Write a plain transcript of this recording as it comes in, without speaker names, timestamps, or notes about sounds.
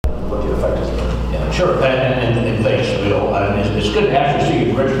what the effect has been. Yeah, sure, and thanks, Bill. And it's good to actually see you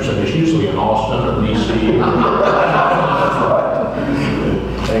in Richardson. It's usually in Austin or DC. That's right.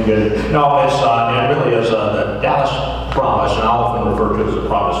 Thank you. No, it really is the Dallas Promise, and I often refer to it as the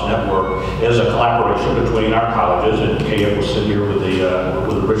Promise Network, is a collaboration between our colleges, and KF will sit here with the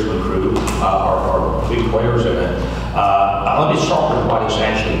Richmond crew, our big players in it. Let me start with what it's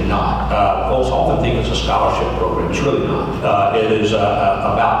actually not. Folks often think it's a scholarship program. It's really not. It is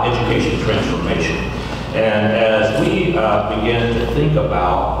about education transformation. And as we begin to think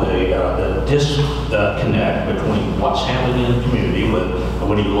about the disconnect between what's happening in the community,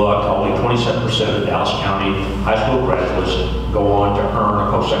 when you look, only 27% of Dallas County high school graduates go on to earn a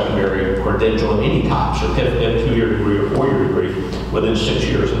post-secondary credential of any type, certificate, 2-year degree, or 4-year degree, within 6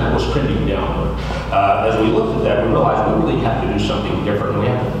 years, and that was trending downward. As we looked at that, we realized we really have to do something different. We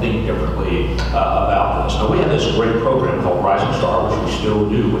have to think differently about this. Now, we have this great program called Rising Star, which we still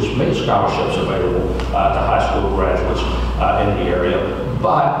do, which made scholarships available to high school graduates in the area,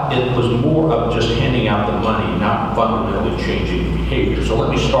 but it was more of just handing out the money, not fundamentally changing behavior. So let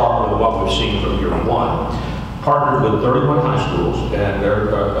me start with what we've seen from year one. Partnered with 31 high schools, and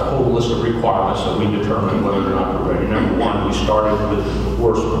there are a whole list of requirements that we determined whether or not we're ready. Number one, we started with the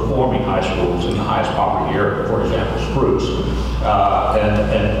worst performing high schools in the highest poverty area, for example, Spruce.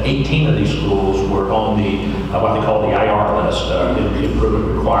 And 18 of these schools were on the, what they call the IR list, the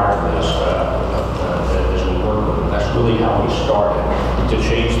improvement required list, as we work with them. That's really how we started to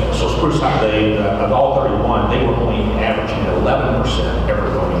change that. So Spruce, of all 31, they were only averaging 11% ever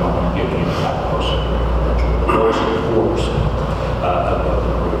going on and giving you a post-secondary. Lowest at 4% of the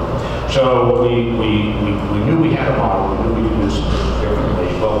group. So we knew we had a model, we knew we could do some things differently,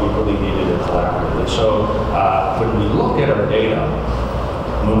 but we really needed it collaboratively. So when we look at our data,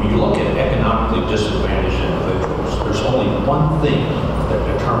 when we look at economically disadvantaged individuals, there's only one thing that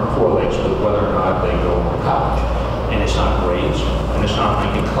correlates with whether or not they go to college. And it's not grades, and it's not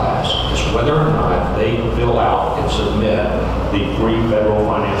ranking class. It's whether or not they fill out and submit the free federal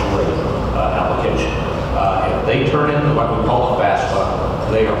financial aid application. If they turn into what we call a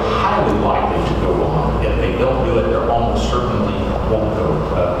FAFSA, they are highly likely to go on. If they don't do it, they almost certainly won't go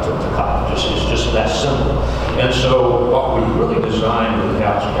to college. It's just that simple. And so what we really designed with the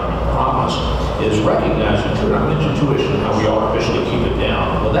Dallas County Promise is recognizing, I mentioned tuition, how we artificially keep it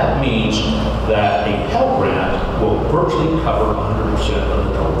down. Well, that means that a Pell grant will virtually cover 100% of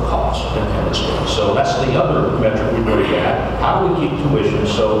the total cost in this case. So that's the other metric we look at. How do we keep tuition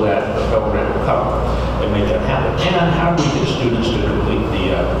so that the Pell grant will cover and make that happen? And how do we get students to complete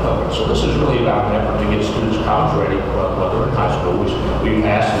the program? So this is really about an effort to get students college ready, whether in high school. We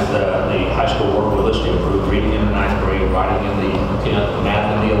asked that the high school work with us to improve reading in the 9th grade, writing in the 10th,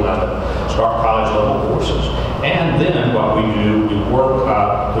 math in the 11th, start college level courses. And then what we do, we work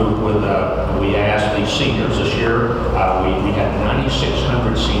we asked the seniors this year. We had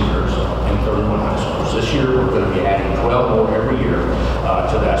 9,600 seniors in 31 high schools. This year we're going to be adding 12 more every year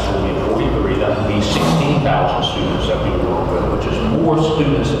to that. So we'll be at 43. That would be 16,000 students that we work with, which is more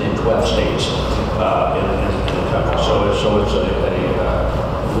students than in 12 states in the country. So it's a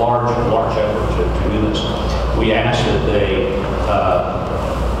large effort to do this. We asked that they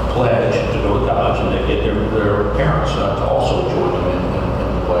pledge to go to college, and they get their parents to also join them in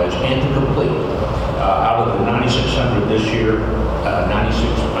the pledge and to complete. Out of the 9,600 this year,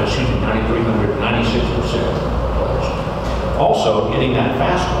 9,300, 96% pledged. Also, getting that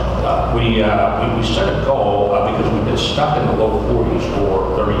FAFSA, we set a goal because we've been stuck in the low 40s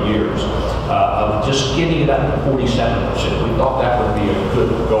for 30 years of just getting it up to 47%. We thought that would be a good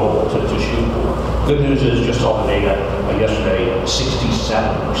goal to shoot for. Good news is, just saw the data yesterday,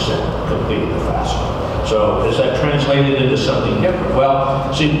 67% completed the FAFSA. So is that translated into something different?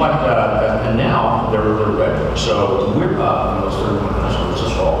 Well, see, and now they're ready. So we're up in those 31 high schools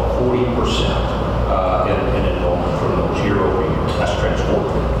this fall, 40% in enrollment from those year over year. That's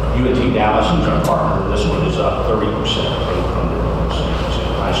transformative. UNT Dallas, who's our partner, this one is up 30% from the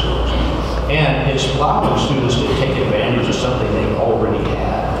same high schools. And it's allowing students to take advantage of something they already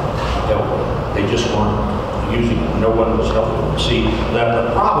had help with. They just weren't using it. No one was helping them. See,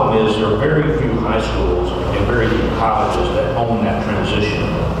 the problem is there are very few high schools and very few colleges that own that transition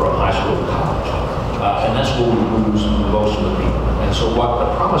from high school to college. And that's where we lose most of the people. And so what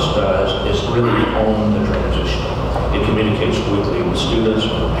the Promise does is really own the transition. It communicates weekly with students,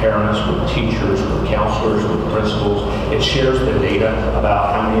 with parents, with teachers, with counselors, with principals. It shares the data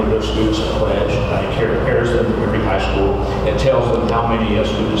about how many of those students have pledged. It compares them to every high school. It tells them how many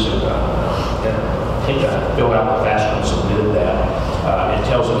students have filled out the FAFSA and submitted that. It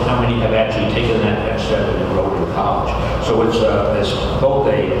tells them how many have actually taken that next step and enrolled in college. So it's both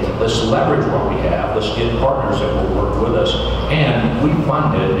let's leverage what we have, let's get partners that will work with us, and we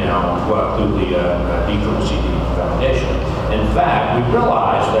fund it now through the DCCCD Foundation. In fact, we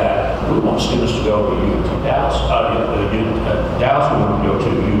realized that we want students to go to UT Dallas, Dallas, we want them to go to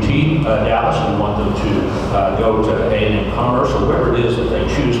UT Dallas, we want them to go to A&M Commerce, or wherever it is that they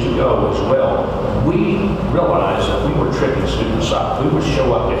choose to go as well. We realized that we were tricking students up. We would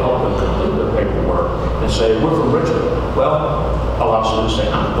show up to help them complete their paperwork and say, we're from Richmond. Well, a lot of students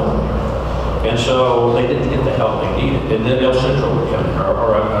say, I'm going there. And so they didn't get the help they needed. And then El Centro would come in,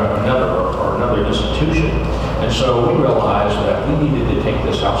 or another institution. And so we realized that we needed to take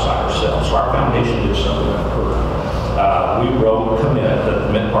this outside ourselves. So our foundation did something important. We wrote the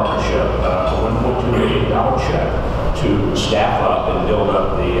commit partnership, a $1.2 million check to staff up and build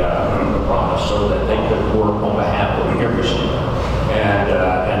up the promise so that they could work on behalf of every student.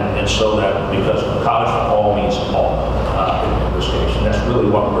 And so that, because college for all means all in this case, and that's really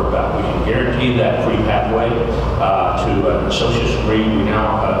what we're about. We can guarantee that free pathway to an associate's degree. We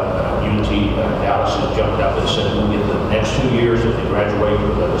now, UT Dallas has jumped up and said we'll get the next 2 years if they graduate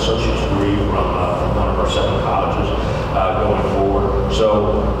with an associate's degree from one of our 7 colleges going forward.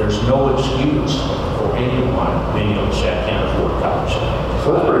 So there's no excuse for anyone being able to say I can't afford college.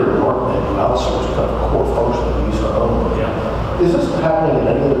 So that's pretty important that you outsource kind of core function that you use for home. Yeah. Is this happening in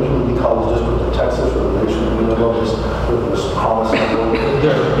any other community college district in Texas or the nation? We know this promise.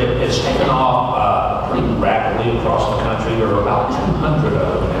 It's taken off pretty rapidly across the country. There are about 200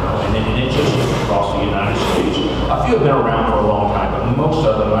 of them now, and it just is across the United States. A few have been around for a long time, but most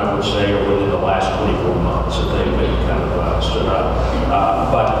of them, I would say, are within the last 24 months that they've been kind of stood up.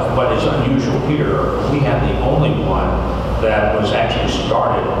 But it's unusual here. We have the only one that was actually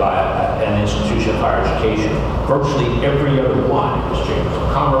started by an institution of higher education. Virtually every other one, it was Chambers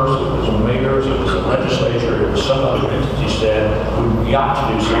of Commerce, it was mayors, it was the legislature, it was some other entity said, we got to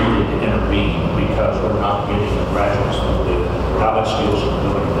do something to intervene because we're not getting the graduates with the knowledge, skills, and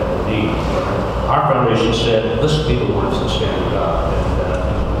ability that we need. Our foundation said, let's be the ones that stand it up,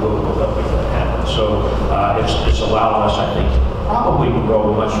 and we'll help make that happen. So it's allowed us, I think, probably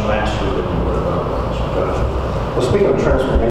grow much faster than we would have otherwise. Well, speaking of transformation,